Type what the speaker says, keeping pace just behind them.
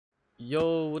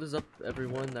Yo, what is up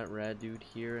everyone, ThatRadDude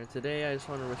here, and today I just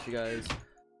want to wish you guys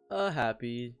a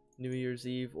happy New Year's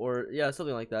Eve, or yeah,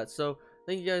 something like that. So,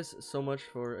 thank you guys so much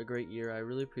for a great year. I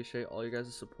really appreciate all you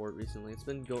guys' support recently. It's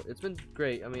been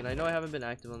great. I mean, I know I haven't been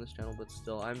active on this channel, but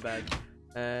still, I'm back.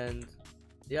 And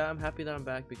yeah, I'm happy that I'm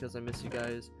back because I miss you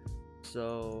guys.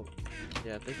 So,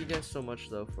 yeah, thank you guys so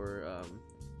much though for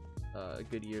a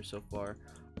good year so far.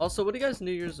 Also, what are you guys'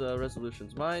 New Year's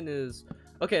resolutions? Mine is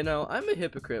okay. Now I'm a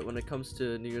hypocrite when it comes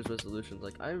to New Year's resolutions.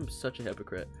 Like, I'm such a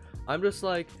hypocrite. I'm just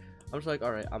like, all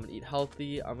right, I'm gonna eat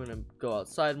healthy. I'm gonna go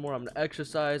outside more. I'm gonna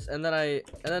exercise, and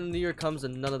then New Year comes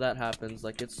and none of that happens.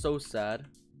 Like, it's so sad.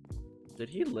 Did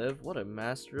he live? What a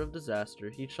master of disaster.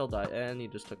 He shall die, and he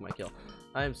just took my kill.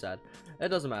 I am sad. It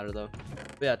doesn't matter though.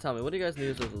 But yeah, tell me, what are you guys' New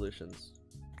Year's resolutions?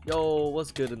 Yo,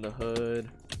 what's good in the hood?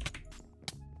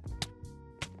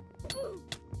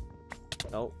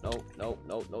 No.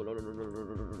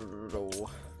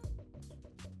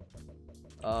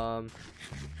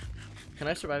 Can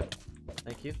I survive?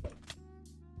 Thank you.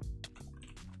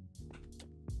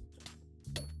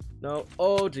 No.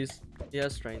 Oh, jeez. He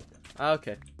has strength.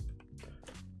 Okay.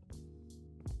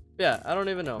 Yeah, I don't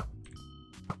even know.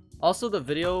 Also, the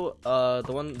video,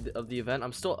 the one of the event,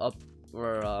 I'm still up,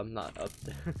 or I'm not up.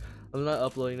 I'm not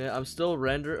uploading it. I'm still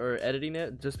editing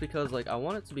it, just because like I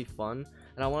want it to be fun.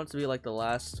 And I want it to be like the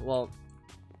last, well,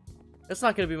 it's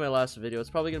not going to be my last video. It's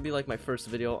probably going to be like my first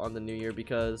video on the new year,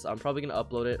 because I'm probably going to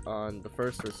upload it on the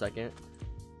 1st or 2nd.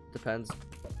 Depends.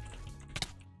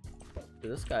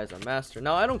 Dude, this guy's a master.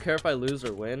 Now, I don't care if I lose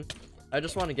or win. I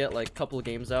just want to get like a couple of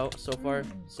games out so far.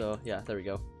 So, yeah, there we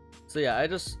go. So, yeah, I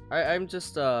just want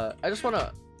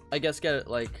to, I guess, get it,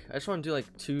 like, I just want to do like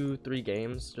 2-3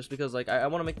 games, just because like I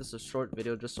want to make this a short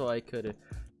video just so I could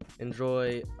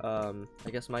enjoy I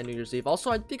guess my New Year's Eve.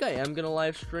 Also, I think I am gonna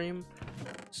live stream,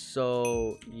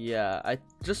 so yeah, I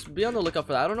just be on the lookout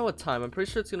for that. I don't know what time. I'm pretty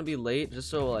sure it's gonna be late, just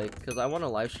so like, because I want to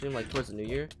live stream like towards the new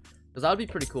year, because that would be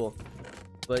pretty cool.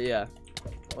 But yeah,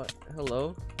 what?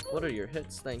 Hello, what are your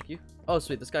hits? Thank you. Oh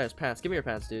sweet, this guy has pants. Give me your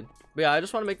pants, dude. But yeah, I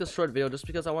just want to make this short video just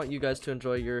because I want you guys to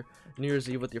enjoy your New Year's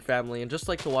Eve with your family, and just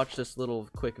like to watch this little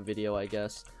quick video, I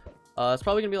guess. It's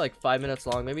probably gonna be like 5 minutes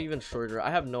long, maybe even shorter.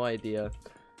 I have no idea.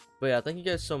 But yeah, thank you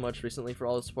guys so much recently for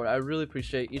all the support. I really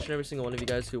appreciate each and every single one of you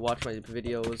guys who watch my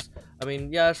videos. I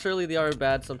mean, yeah, surely they are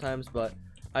bad sometimes, but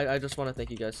I just want to thank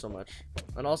you guys so much.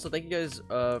 And also, thank you guys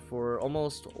for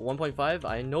almost 1.5.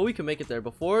 I know we can make it there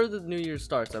before the new year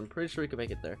starts. I'm pretty sure we can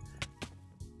make it there.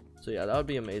 So yeah, that would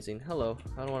be amazing. Hello.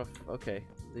 I don't want to... Okay.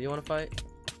 Do you want to fight?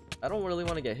 I don't really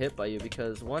want to get hit by you,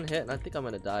 because one hit and I think I'm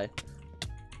going to die.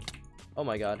 Oh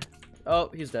my god. Oh,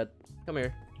 he's dead. Come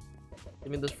here.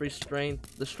 Give me this free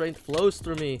strength. The strength flows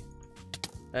through me.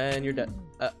 And you're dead.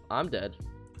 I'm dead.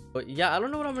 But yeah, I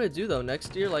don't know what I'm gonna do though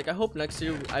next year. Like, I hope next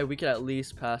year we could at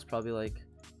least pass probably like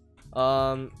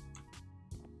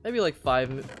maybe like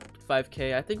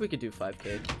 5k. I think we could do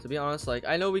 5k. To be honest, like,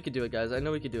 I know we could do it, guys. I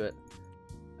know we could do it.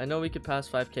 I know we could pass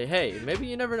 5k. Hey, maybe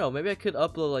you never know. Maybe I could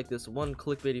upload like this one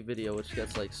clickbaity video which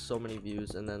gets like so many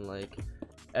views, and then like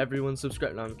everyone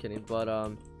subscribe. No, I'm kidding. But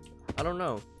I don't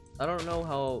know. I don't know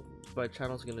how my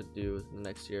channel's gonna do the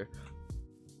next year.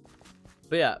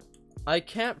 But yeah, I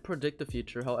can't predict the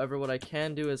future. However, what I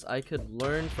can do is I could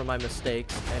learn from my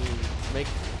mistakes and make,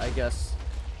 I guess,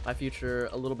 my future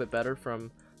a little bit better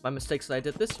from my mistakes that I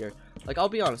did this year. Like, I'll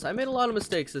be honest, I made a lot of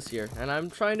mistakes this year, and I'm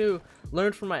trying to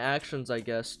learn from my actions, I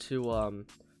guess, to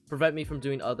prevent me from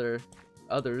doing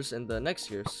others in the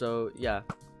next year. So yeah,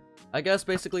 I guess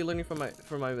basically learning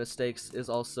from my mistakes is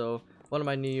also one of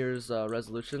my New Year's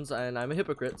resolutions, and I'm a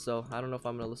hypocrite, so I don't know if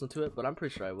I'm gonna listen to it, but I'm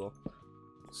pretty sure I will.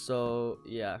 So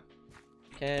yeah,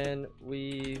 can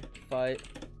we fight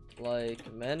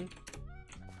like men?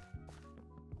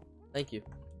 Thank you.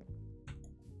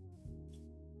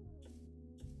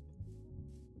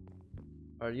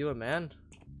 Are you a man?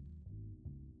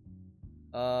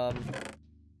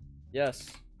 Yes.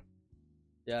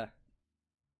 Yeah.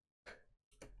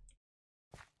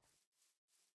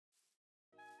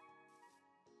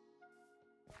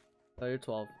 Oh, you're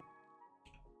 12.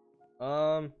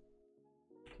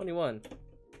 21.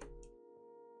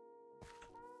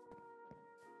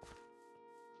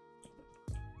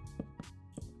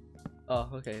 Oh,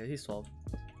 okay, he's 12.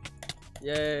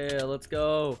 Yeah, let's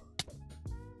go.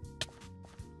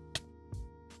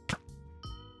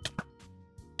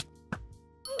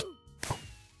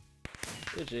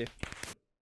 GG.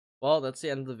 Well, that's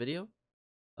the end of the video.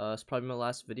 It's probably my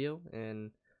last video in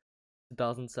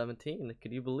 2017.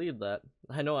 Could you believe that?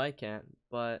 I know I can't,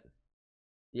 but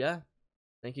yeah,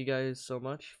 thank you guys so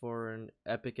much for an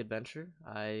epic adventure.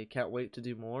 I can't wait to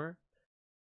do more.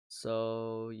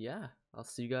 So yeah, I'll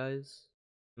see you guys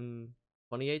in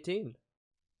 2018.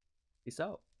 Peace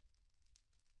out.